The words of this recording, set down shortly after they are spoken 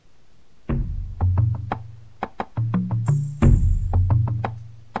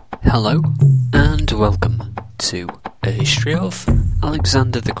Hello, and welcome to A History of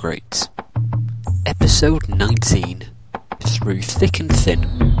Alexander the Great, Episode 19, Through Thick and Thin.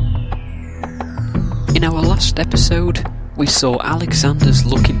 In our last episode, we saw Alexander's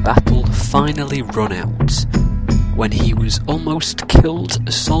luck in battle finally run out, when he was almost killed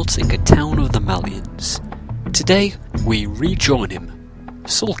assaulting a town of the Malians. Today, we rejoin him,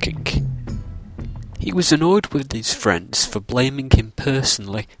 sulking. He was annoyed with his friends for blaming him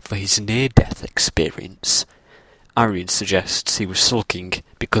personally for his near-death experience. Arian suggests he was sulking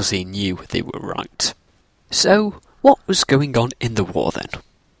because he knew they were right. So, what was going on in the war then?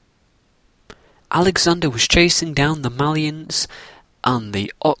 Alexander was chasing down the Malians and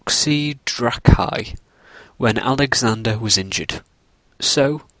the Oxydraci when Alexander was injured.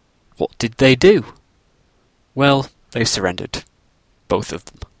 So, what did they do? Well, they surrendered. Both of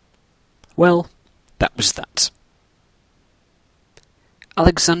them. Well, that was that.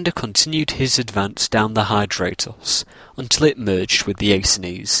 Alexander continued his advance down the Hydratos until it merged with the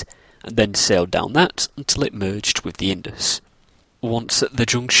Aesanese, and then sailed down that until it merged with the Indus. Once at the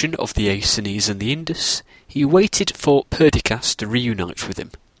junction of the Aesanese and the Indus, he waited for Perdiccas to reunite with him.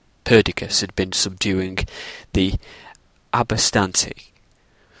 Perdiccas had been subduing the Abastanti.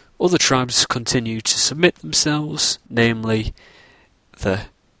 Other tribes continued to submit themselves, namely the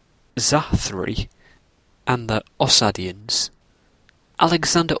Zathri and the Ossadians.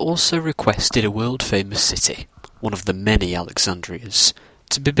 Alexander also requested a world-famous city, one of the many Alexandrias,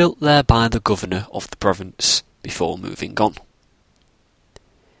 to be built there by the governor of the province before moving on.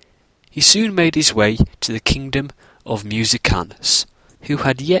 He soon made his way to the kingdom of Musicanus, who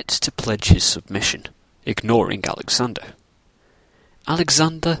had yet to pledge his submission, ignoring Alexander.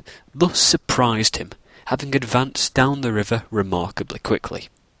 Alexander thus surprised him, having advanced down the river remarkably quickly.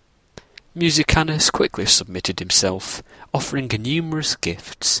 Musicanus quickly submitted himself, offering numerous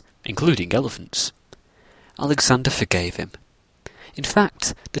gifts, including elephants. Alexander forgave him. In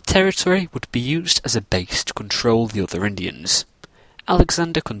fact, the territory would be used as a base to control the other Indians.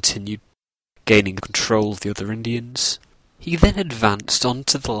 Alexander continued gaining control of the other Indians. He then advanced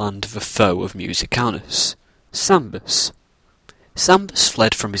onto the land of a foe of Musicanus, Sambus. Sambus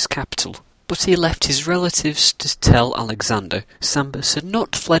fled from his capital, but he left his relatives to tell Alexander Sambus had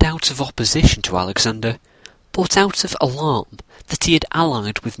not fled out of opposition to Alexander, but out of alarm that he had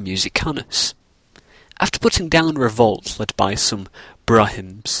allied with Musicanus. After putting down a revolt led by some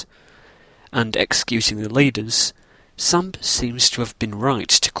Brahims and executing the leaders, Sambus seems to have been right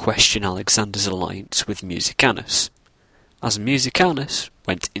to question Alexander's alliance with Musicanus, as Musicanus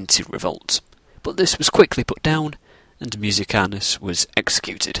went into revolt. But this was quickly put down, and Musicanus was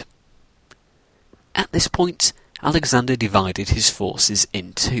executed. At this point, Alexander divided his forces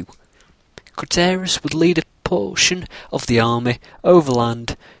in two. Craterus would lead a portion of the army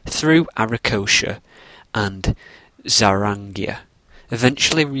overland through Arachosia and Zarangia,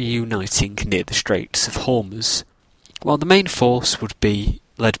 eventually reuniting near the Straits of Hormuz, while the main force would be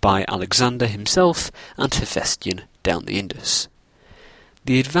led by Alexander himself and Hephaestion down the Indus.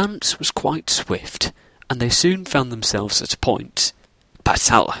 The advance was quite swift, and they soon found themselves at a point,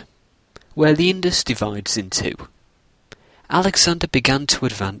 Patala, where the Indus divides in two. Alexander began to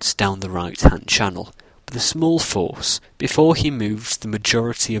advance down the right-hand channel with a small force before he moved the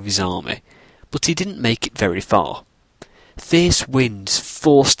majority of his army, but he didn't make it very far. Fierce winds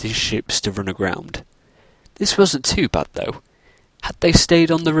forced his ships to run aground. This wasn't too bad, though. Had they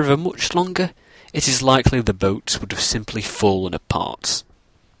stayed on the river much longer, it is likely the boats would have simply fallen apart.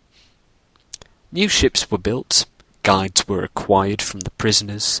 New ships were built, guides were acquired from the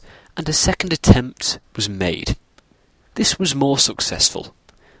prisoners, and a second attempt was made. This was more successful,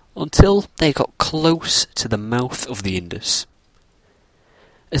 until they got close to the mouth of the Indus.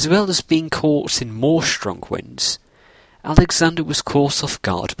 As well as being caught in more strong winds, Alexander was caught off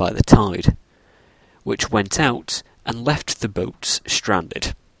guard by the tide, which went out and left the boats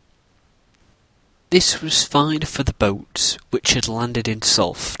stranded. This was fine for the boats which had landed in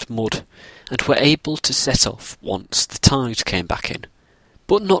soft mud and were able to set off once the tide came back in,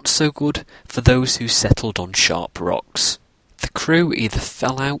 but not so good for those who settled on sharp rocks. The crew either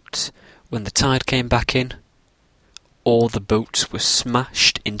fell out when the tide came back in, or the boats were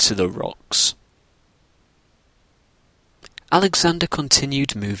smashed into the rocks. Alexander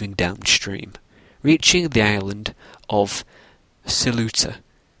continued moving downstream, reaching the island of Siluta.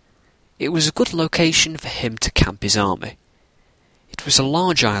 It was a good location for him to camp his army. It was a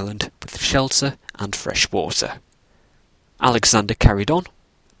large island with shelter and fresh water. Alexander carried on,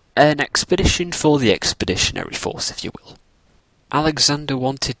 an expedition for the expeditionary force, if you will. Alexander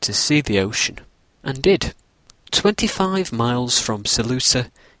wanted to see the ocean, and did. 25 miles from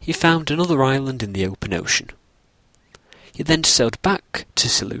Seleucia, he found another island in the open ocean. He then sailed back to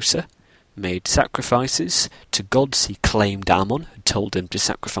Seleucia, made sacrifices to gods he claimed Ammon had told him to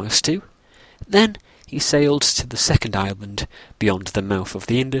sacrifice to. Then he sailed to the second island beyond the mouth of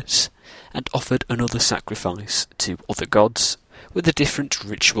the Indus and offered another sacrifice to other gods with a different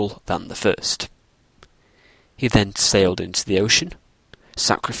ritual than the first. He then sailed into the ocean,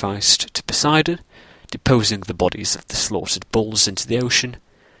 sacrificed to Poseidon, deposing the bodies of the slaughtered bulls into the ocean,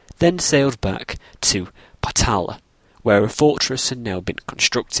 then sailed back to Patala, where a fortress had now been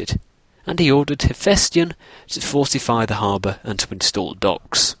constructed, and he ordered Hephaestion to fortify the harbour and to install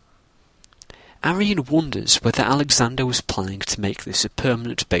docks. Arrian wonders whether Alexander was planning to make this a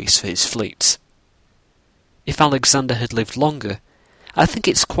permanent base for his fleet. If Alexander had lived longer, I think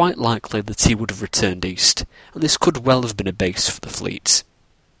it's quite likely that he would have returned east, and this could well have been a base for the fleet.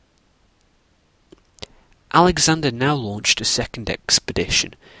 Alexander now launched a second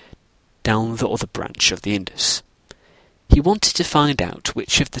expedition down the other branch of the Indus. He wanted to find out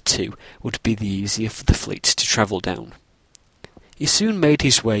which of the two would be the easier for the fleet to travel down. He soon made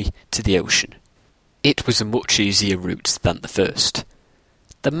his way to the ocean. It was a much easier route than the first.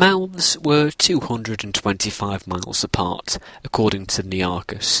 The mouths were 225 miles apart, according to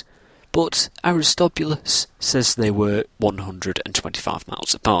Nearchus, but Aristobulus says they were 125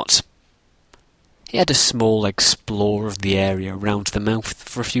 miles apart. He had a small explore of the area around the mouth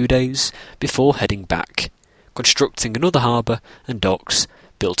for a few days before heading back, constructing another harbour and docks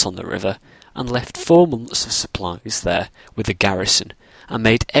built on the river, and left 4 months of supplies there with a garrison, and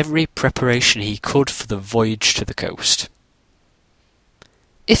made every preparation he could for the voyage to the coast.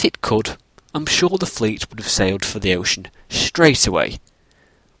 If it could, I'm sure the fleet would have sailed for the ocean straight away,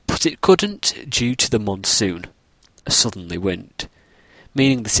 but it couldn't due to the monsoon, a southerly wind,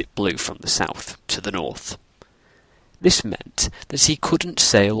 meaning that it blew from the south to the north. This meant that he couldn't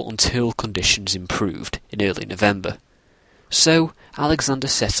sail until conditions improved in early November. So Alexander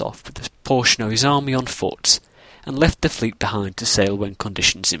set off with a portion of his army on foot and left the fleet behind to sail when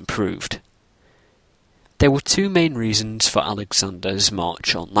conditions improved. There were 2 main reasons for Alexander's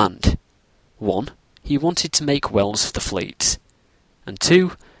march on land. 1, he wanted to make wells for the fleet, and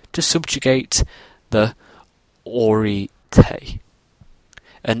 2, to subjugate the Orytae,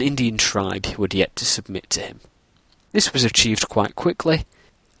 an Indian tribe who had yet to submit to him. This was achieved quite quickly,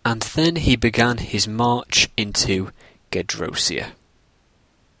 and then he began his march into Gedrosia.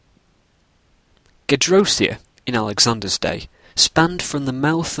 Gedrosia, in Alexander's day, spanned from the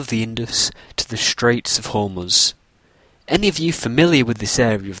mouth of the Indus to the Straits of Hormuz. Any of you familiar with this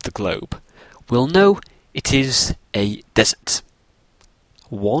area of the globe will know it is a desert.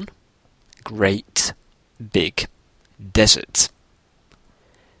 One great big desert.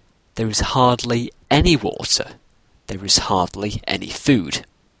 There is hardly any water. There is hardly any food.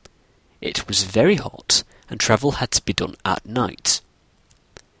 It was very hot, and travel had to be done at night.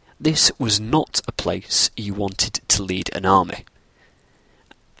 This was not a place you wanted to lead an army.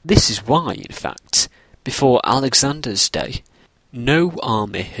 This is why, in fact, before Alexander's day, no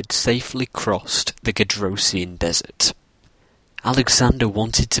army had safely crossed the Gedrosian Desert. Alexander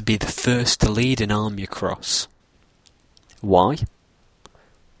wanted to be the first to lead an army across. Why?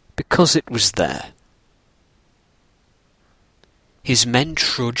 Because it was there. His men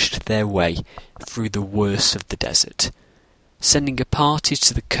trudged their way through the worst of the desert, sending a party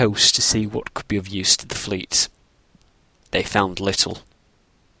to the coast to see what could be of use to the fleet. They found little.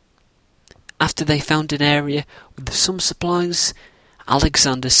 After they found an area with some supplies,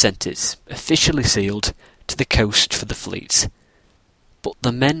 Alexander sent it, officially sealed, to the coast for the fleet. But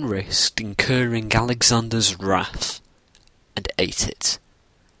the men risked incurring Alexander's wrath and ate it,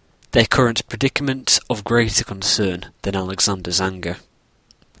 their current predicament of greater concern than Alexander's anger.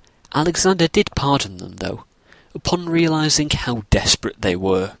 Alexander did pardon them, though, upon realizing how desperate they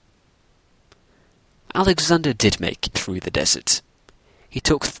were. Alexander did make it through the desert. He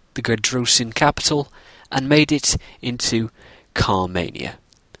took the Gedrosian capital and made it into Carmania,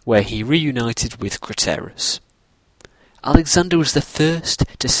 where he reunited with Craterus. Alexander was the first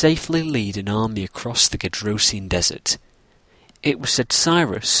to safely lead an army across the Gedrosian Desert. It was said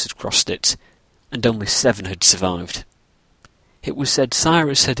Cyrus had crossed it, and only 7 had survived. It was said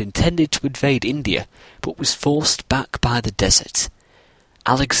Cyrus had intended to invade India, but was forced back by the desert.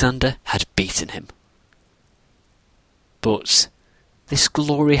 Alexander had beaten him. But this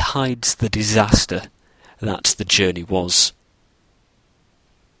glory hides the disaster that the journey was.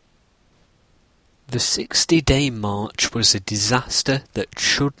 The 60-day march was a disaster that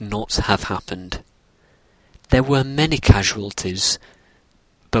should not have happened. There were many casualties,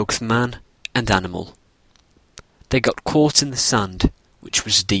 both man and animal. They got caught in the sand, which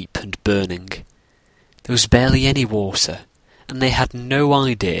was deep and burning. There was barely any water, and they had no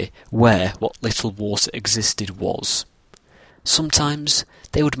idea where what little water existed was. Sometimes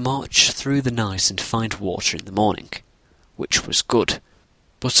they would march through the night and find water in the morning, which was good,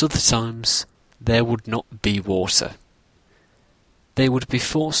 but other times there would not be water. They would be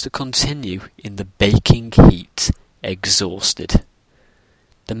forced to continue in the baking heat, exhausted.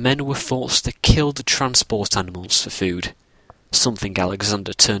 The men were forced to kill the transport animals for food, something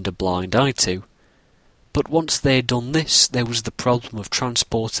Alexander turned a blind eye to. But once they had done this, there was the problem of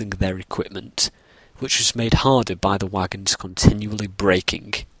transporting their equipment, which was made harder by the wagons continually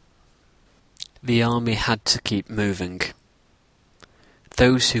breaking. The army had to keep moving.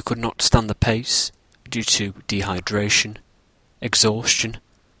 Those who could not stand the pace, due to dehydration, exhaustion,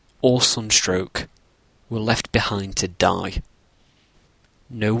 or sunstroke, were left behind to die.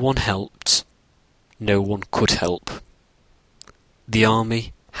 No one helped. No one could help. The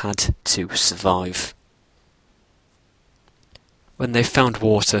army had to survive. When they found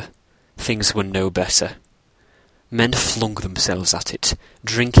water, things were no better. Men flung themselves at it,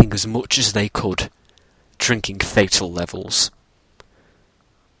 drinking as much as they could, drinking fatal levels.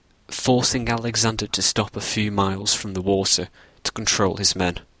 Forcing Alexander to stop a few miles from the water to control his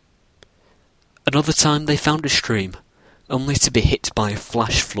men. Another time they found a stream, only to be hit by a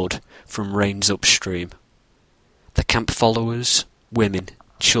flash flood from rains upstream. The camp followers, women,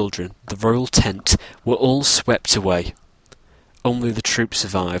 children, the royal tent were all swept away. Only the troops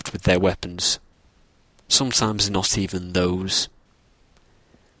survived with their weapons. Sometimes not even those.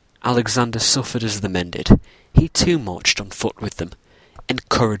 Alexander suffered as the men did. He too marched on foot with them,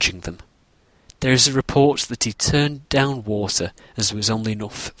 encouraging them. There is a report that he turned down water as there was only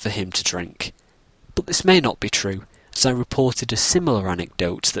enough for him to drink. But this may not be true, as I reported a similar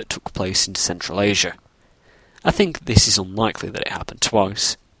anecdote that took place in Central Asia. I think this is unlikely that it happened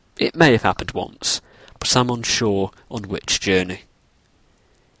twice. It may have happened once, but I'm unsure on which journey.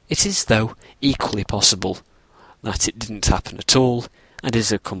 It is, though, equally possible that it didn't happen at all and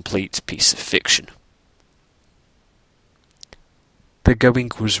is a complete piece of fiction. The going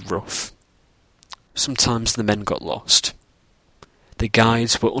was rough. Sometimes the men got lost. The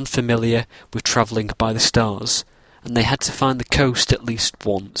guides were unfamiliar with travelling by the stars, and they had to find the coast at least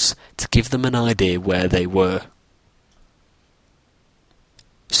once to give them an idea where they were.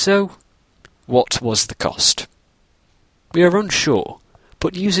 So, what was the cost? We are unsure,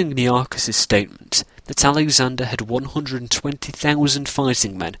 but using Nearchus' statement that Alexander had 120,000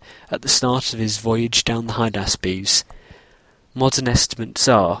 fighting men at the start of his voyage down the Hydaspes, modern estimates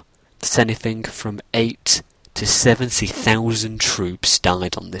are that anything from 8 to 70,000 troops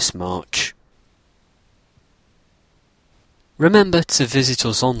died on this march. Remember to visit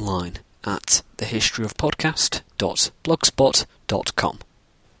us online at thehistoryofpodcast.blogspot.com.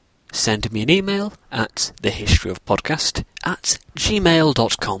 Send me an email at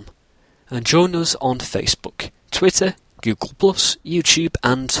thehistoryofpodcast@gmail.com and join us on Facebook, Twitter, Google+, YouTube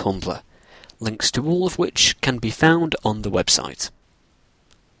and Tumblr, links to all of which can be found on the website.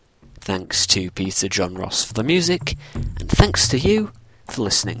 Thanks to Peter John Ross for the music, and thanks to you for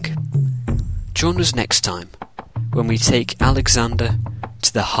listening. Join us next time when we take Alexander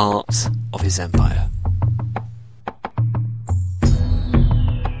to the heart of his empire.